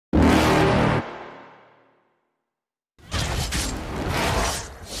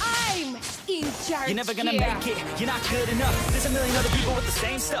You're never gonna make it, you're not good enough. There's a million other people with the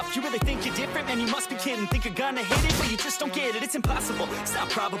same stuff. You really think you're different? Man, you must be kidding. Think you're gonna hit it, but you just don't get it. It's impossible, it's not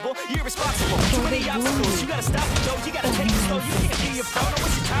probable, you're irresponsible. Too many obstacles, you gotta stop it though. You gotta take it slow, you can't be a pro. Don't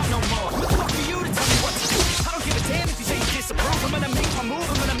waste your time no more. Who the fuck are you to tell me what to do? I don't give a damn if you say you disapprove. I'm gonna make my move,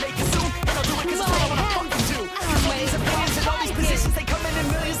 I'm gonna make it soon. And I'll do it cause it's what I wanna fucking do. Cause all these opinions and all these positions, they come in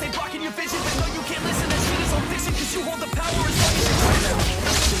millions. They blocking your vision, they know you can't listen. That shit is all fiction, cause you hold the power as long as you're trying to.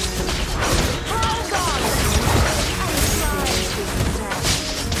 Hold on!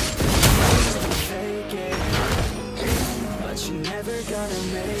 Fake it, but you're never gonna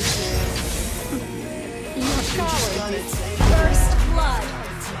make it. You're coward. First blood.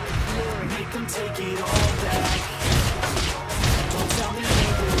 Make them take it all back. Don't tell me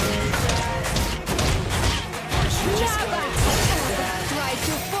you believe that. You're just gonna take that. Try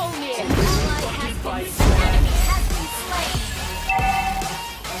to fool me. Fight Enemy back. has been slain.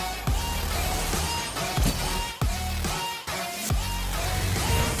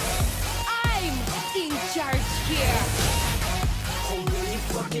 I'm in charge here. Oh, really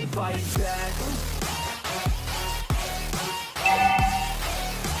fucking fight back.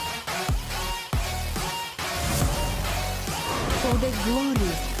 For the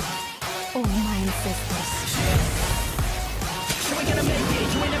glory of my ancestors. You ain't gonna make it,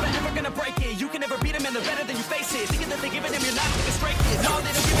 you ain't never ever gonna break it. You can never beat them and they're better than you face it. Thinking that they're giving them, you're not like a straight kid. No,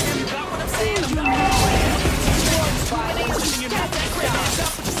 they don't give a damn about what I'm saying. I'm not you're not that great.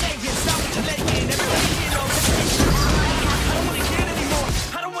 Stop what you're saying, stop what you're making. Everybody here knows I don't wanna hear it anymore.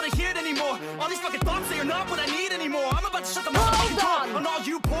 I don't wanna hear it anymore. All these fucking thoughts, they are not what I need anymore. I'm about to shut the motherfucking door on all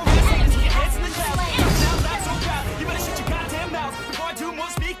you poor assholes with your heads in the clouds. Now that's so proud. You better shut your goddamn mouth before I do more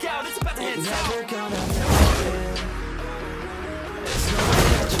speak out. It's about to head south. Never gonna make it.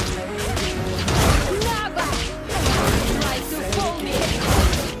 Never! Try to fool me.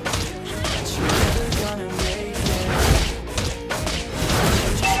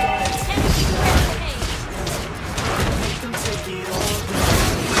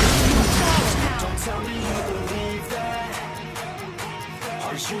 Tell me you believe that.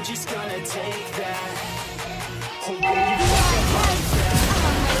 Are you just gonna take that? Oh, will you fucking fight that?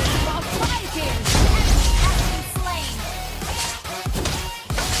 I'm fighting.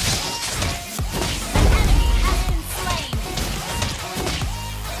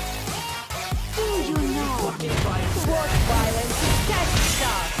 Do you know what violence is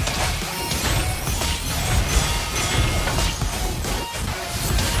catching?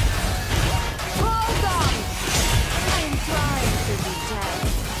 Hold on! I'm trying to be dead.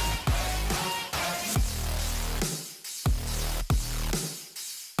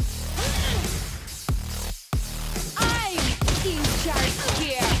 I'm in charge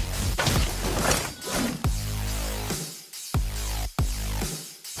here.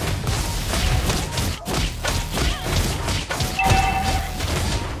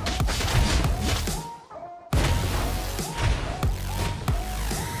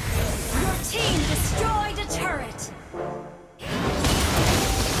 Your team destroyed a turret.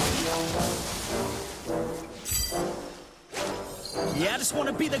 Yeah, I just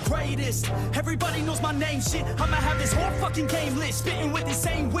wanna be the greatest. Everybody knows my name, shit. I'ma have this whole fucking game list, spitting with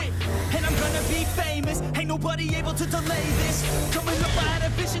insane wit. And I'm gonna be famous, ain't nobody able to delay this. Coming up, I had a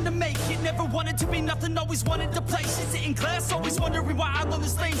vision to make it. Never wanted to be nothing, always wanted to play shit. Sit in class, always wondering why I love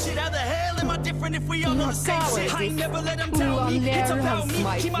this lame shit. How the hell am I different if we all know the same shit? I ain't never let them tell me, it's about me.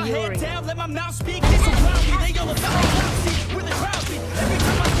 Keep my head down, let my mouth speak. They surround me, they all about me. See, where the crowd be. Every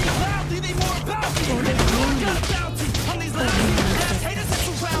time I speak loudly, they more about me. And everyone got a bounty on these lousy ass haters that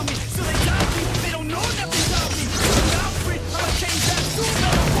surround me. So they doubt me, they don't know nothing about me. So I'm free, I'ma change that soon.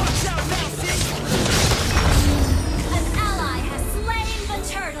 Better watch out now, see? An ally has slain the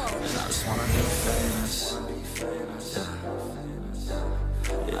turtle. I just wanna be famous.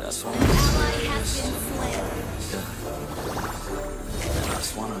 Yeah, that's what An ally has been slain. I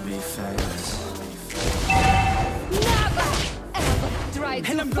just wanna be famous. Never ever try to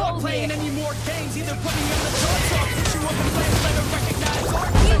And I'm fool not me. playing any more games. Either put me on the charts or put you up in flames. Better recognize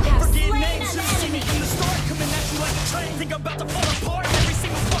art. You Don't have forget slain names. an Should've seen me enemy. from the start. Coming at you like a train. Think I'm about to fall apart every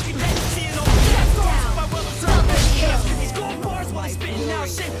single fucking day. Seeing all the death stars with my well-deserved pain. These gold bars while they spitting out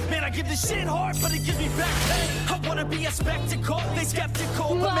shit. Man, I give this shit hard, but it gives me back pain. I wanna be a spectacle. They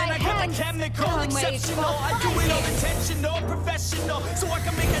skeptical, but man, I got the chemical exceptional. I do it all intentional, professional, so I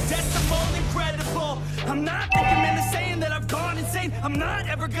can make a decimal incredible. I'm not thinking, man, the saying that I've gone insane. I'm not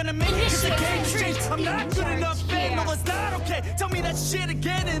ever gonna make it 'cause the game's changed. I'm not good enough, man. No, it's not okay. Tell me that shit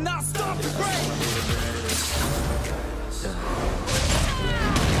again and I'll stop the brain.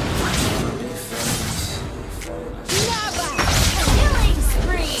 Never! Killing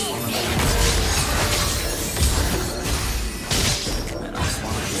spree!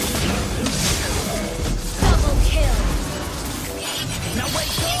 Now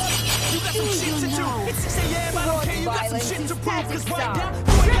wake up, you got some shit to do. It's 6 a.m. I don't care, you got some shit to prove. Cause right now,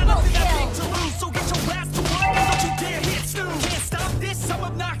 you ain't got nothing that big to lose. So get your ass to work, don't you dare hit snooze. Can't stop this, I'm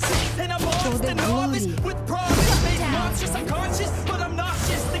obnoxious. And I'm lost in all this with promise. Made monstrous, I'm conscious, but I'm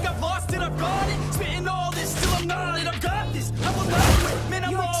nauseous. Think I've lost it, I've got it. Spitting all this, still I'm not it, I've got this. I will not quit, man,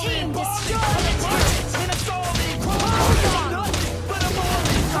 I'm all in. Destroyed it, and I'm solid. I'm nothing, but I'm all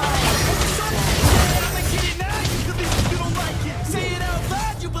in. I'ma get it now, you can leave if you don't like it. Say it out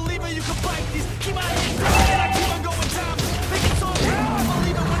loud, you believe it, you can fight this. Keep my head down, and I keep on going down. Make it so loud, I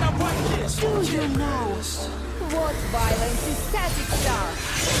believe it when I write this. Do you know what violence is? Static star.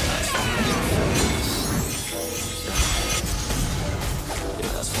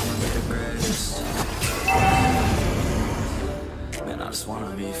 Man, I just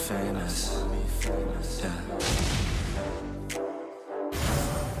wanna be famous. Yeah.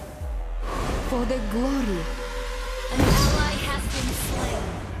 For the glory. An ally has been slain.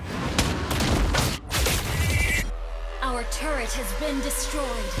 Our turret has been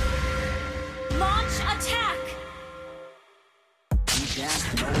destroyed. Launch attack! Deep down,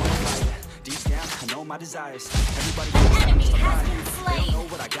 I know what I like. Deep down, I know my desires. Everybody An enemy has been they slain. don't know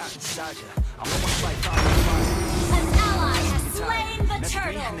what I got inside ya. I'm almost like fire. An ally has slain the And they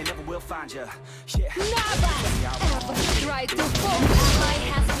turtle. never will find ya. Yeah. Never ever try to fall. An ally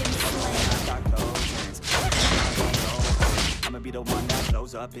has been slain. I'ma be the one that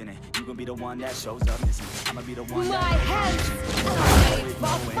blows up in it. You gon' be the one that shows up missing. I'ma be the one My that hands are made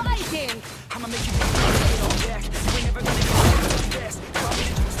for fighting. I'ma make you get on back. You ain't never gonna get fast. Call me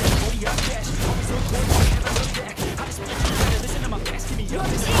the juice, that 40 out cash. Always so cold, you never look back. I just feel like listen to my past, give me Your up.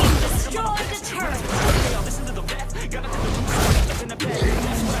 team destroyed the turret. Listen to the rap, gotta take the juice, left in the bag.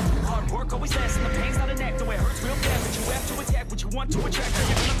 That's what I do. Hard work always lasts, and the pain's not an act. The way it hurts real bad, but you have to attack what you want to attract.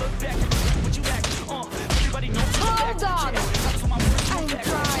 You're gonna look back and regret what you lack. Everybody knows you're back. Hold on. I'm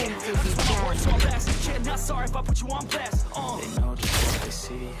trying to be I'm not sorry if I put you on blast. They know just what they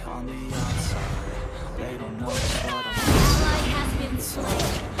see on the outside. They don't know just what I'm Ally has been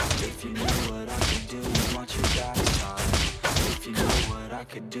slain. If you knew what I could do, you'd want your backside. If you knew what I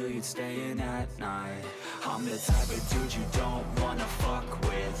could do, you'd stay in at night. I'm the type of dude you don't wanna fuck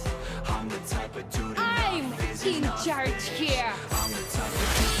with. I'm the type of dude I'm in charge here. I'm the type of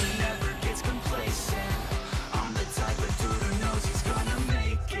dude who never gets complacent. I'm the type of dude who knows he's gonna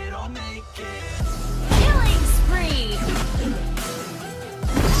make it, I'll make it. Killing spree.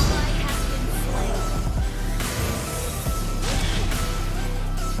 Ally has been slain.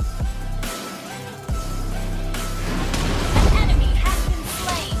 An enemy has been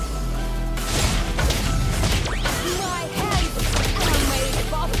slain. My hands are made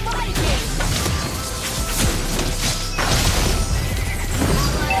for fighting.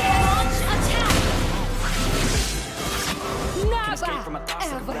 Launch attack.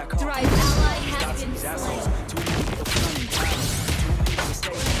 Never ever try to. Ally has been slain.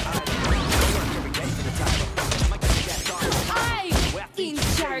 I'm in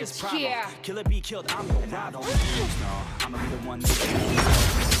charge here. Kill it, be killed, I'm the ride on the news, no. I'ma be the one that you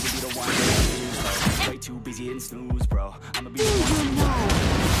be the one that you way too busy and snooze, bro. I'ma be Do the one you know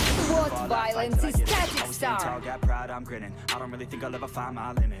what violence is? Static tall, star. got pride, I'm grinning. I don't really think I'll ever find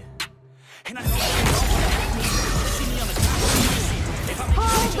my limit. And I know you see me on the top of the seat. If I'm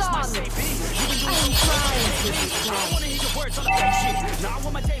Hold just my on. safe beat, I'm trying to be I strong. don't wanna hear your words on the fake shit. Now I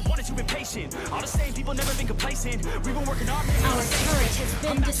want my day, wanted you been patient. All the same people never been complacent. We've been working hard, man. Our turret has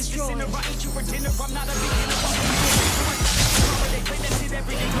been I'm not just destroyed. listening, I eat you for dinner. I'm not a beginner. They play that shit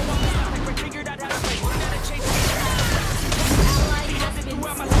every day. No, I'm not. I figured out how to play. Learn how to change the game. Ally has been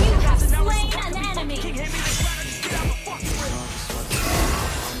slain. You have slain an enemy. King hit me this round, I just get out the fucking way.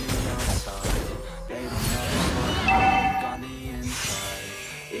 They don't know on the inside.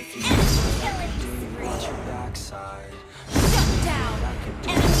 If you Killing watch your backside. Shut down.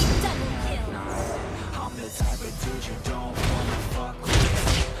 Enemy double kill. I'm the type of dude you don't wanna fuck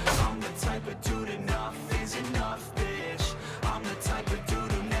with. I'm the type of dude enough is enough, bitch. I'm the type of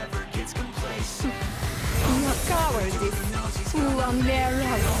dude who never gets complacent. Your cowardice will only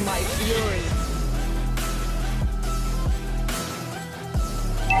arouse my fury.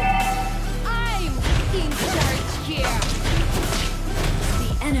 I'm in charge here.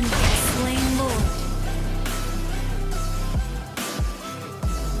 The enemy has slain Lord.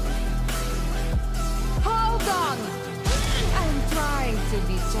 Hold on. I'm trying to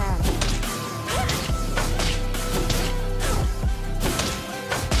be gentle.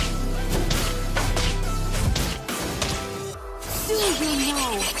 Do you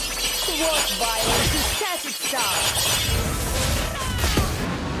know what violence is? Static star.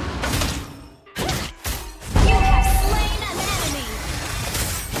 You have slain an enemy.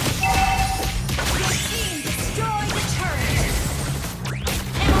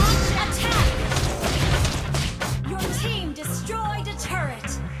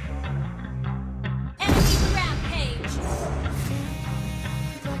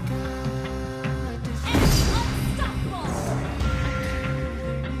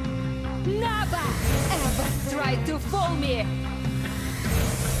 tried to fool me!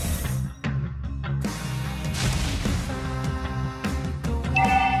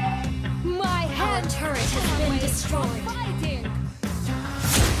 My hand turret has been destroyed! Fighting!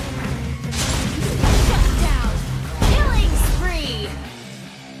 Shut down! Killing spree!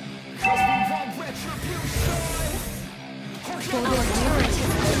 Our turret has been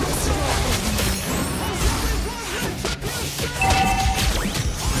destroyed!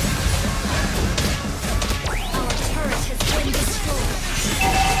 Our turret has been destroyed!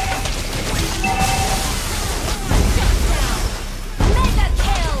 Shut down! Mega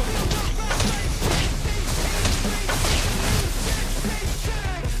kill!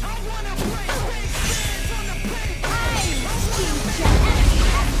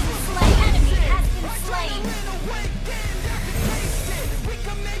 Enemy has been slain!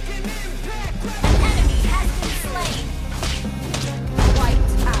 Enemy has been slain!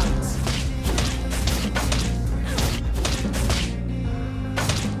 Wiped out!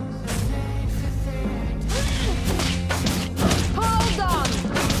 Hold on!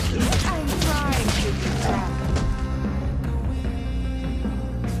 I'm trying to be trapped.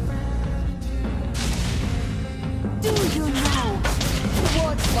 Do you know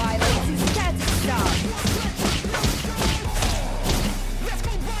what violence is static stuff?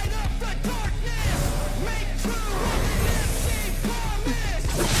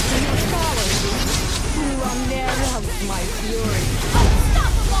 You unleash my fury.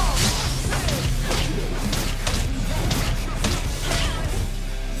 Unstoppable!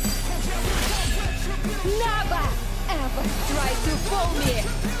 Never ever try to fool me!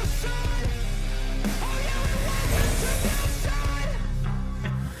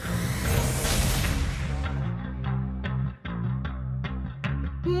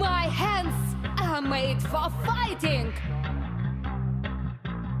 My hands are made for fighting!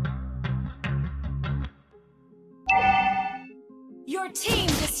 Your team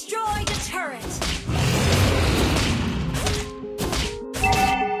destroyed a turret!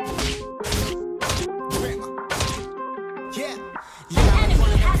 Yeah,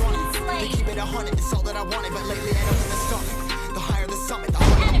 Enemy has been slain! keep it 100, it's all that I wanted, but lately I don't in the stomach. The higher the summit, the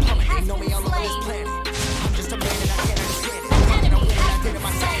harder Enemy the plummet. has You know me been all over this slain. planet. I'm just a man and I can't understand it. Enemy I has did been it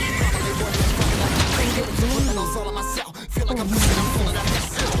myself. slain! Probably wouldn't have done it like I think it was putting those all on myself. Feel like I'm pushing, I'm full of that mess.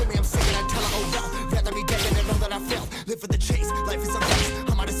 With me, I'm singing, I tell her, oh well. Rather be dead than to know that I failed. Live for the chase, life is a race.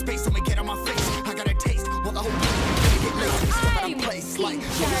 I'm out of space, I'ma get on my face. I got a taste, while the whole gonna get lazy. Step out of place, like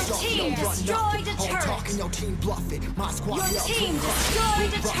Your team destroyed a all turret! talk and your team bluff it. My squad, Your we all team team crush it.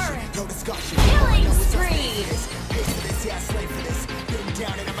 destroyed We a rush it, turret. no discussion. Killing All I know is I spree. slave for this. Pay for this, yeah, I slave for this. Get him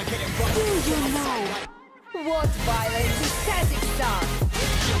down and I'ma get it right. Do you know what violence is static stuff?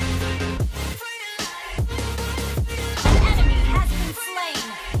 Enemy has been slain!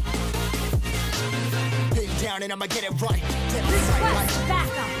 Pin down and I'ma get it right. Dead on sight, Request like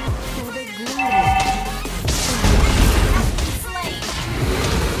backup! For the glory! Has been slain!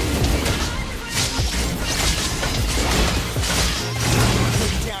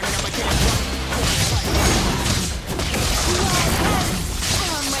 pin down and I'ma get it right. My hands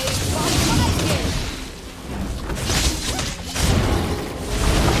are made for fighting!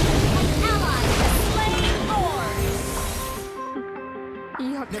 An ally has slain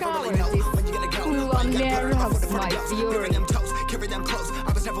Your Never really know cowardice when you're gonna go. will Why you gotta put her up arouse for the my dose? fury. Bury them toes, carry them close.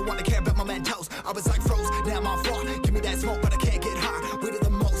 I was never one to care about my mentos. I was like froze, now I'm on far. Give me that smoke, but I can't get high. We do the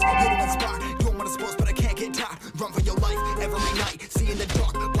most, here to inspire. Doing what I'm supposed, but I can't get tired. Run for your life every night. See in the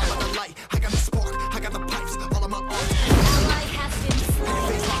dark, blind by the light. I got the spark, I got the pipes, all of my art. Ally has been And slain!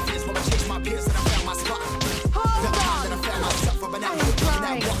 face my fears while I chase my peers, and I found my spot. Hold That time that I on! found myself, I've been out I'm here looking trying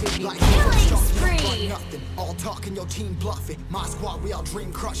at to one be like killing strong, spree. but nothing. All talking, your team bluffing. My squad, we all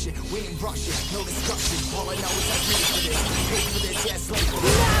dream crushing. We ain't rushing, no discussion. All I know is I pay for this. Pay for this, yeah, slave for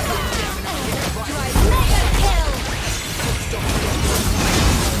this. Try mega kill!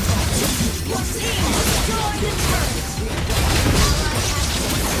 Your team destroyed the turret! Ally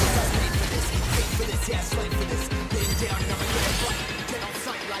has Pay for this, yeah, slave for this. Laying down and I'ma get it right. Get on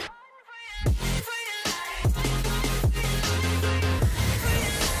sight like.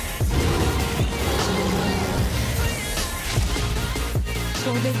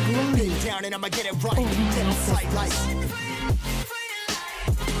 for the glory! Been down and I'ma get it right. Get on sight like.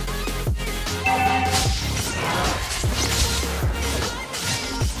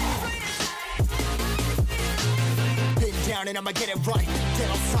 Been down and I'ma get it right. Get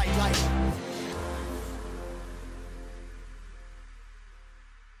on sight like.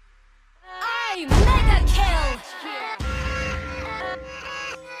 I mega kill!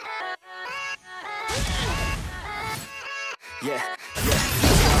 Yeah, Shut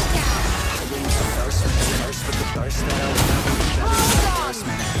down! thirst for the thirst that I wanna believe that it's the worst,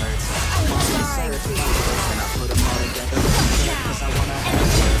 man, it hurts. I'm on this earth with my words, and I put them all together cause I wanna have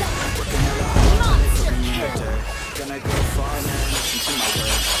words. Working hella hard till they put me in the dirt. Gonna go far, man, listen to my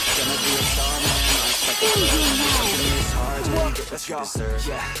words. Gonna be a star, man, life's like a bird. Working this hard till you get what you deserve.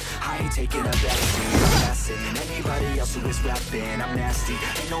 Yeah, I ain't taking a back seat, I'm passing anybody else who is rapping. I'm nasty,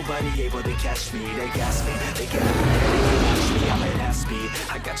 ain't nobody able to catch me. They gas me, they got me, they watch me, I'm at half speed.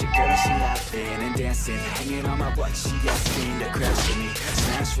 I got your girl, she laughing and dancing, hanging on my butt, she asking to crash with me.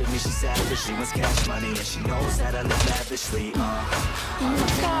 Smash with me, she savage, she wants cash money, and she knows that I live lavishly.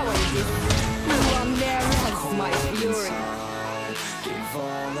 Cowardice. You unrealize my fury. Give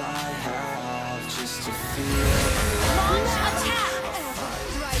all I have just to feel. Launch attack!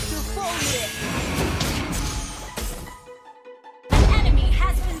 Try to fold it. An enemy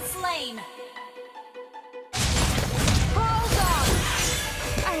has been slain. Hold on.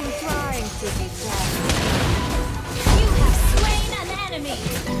 I'm trying to be tough. You have slain an enemy.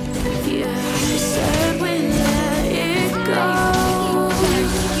 Yeah, you said we let it go,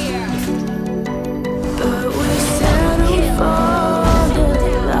 but we settled for the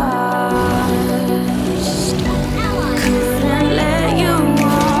last. Couldn't let you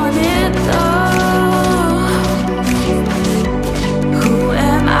want it though. Who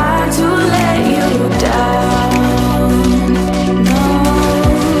am I to let you down? No,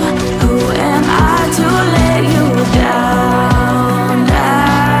 who am I to let you down?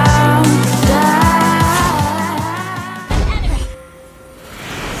 Down, Enemy.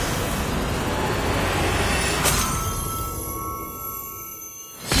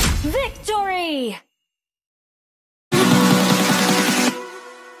 Victory!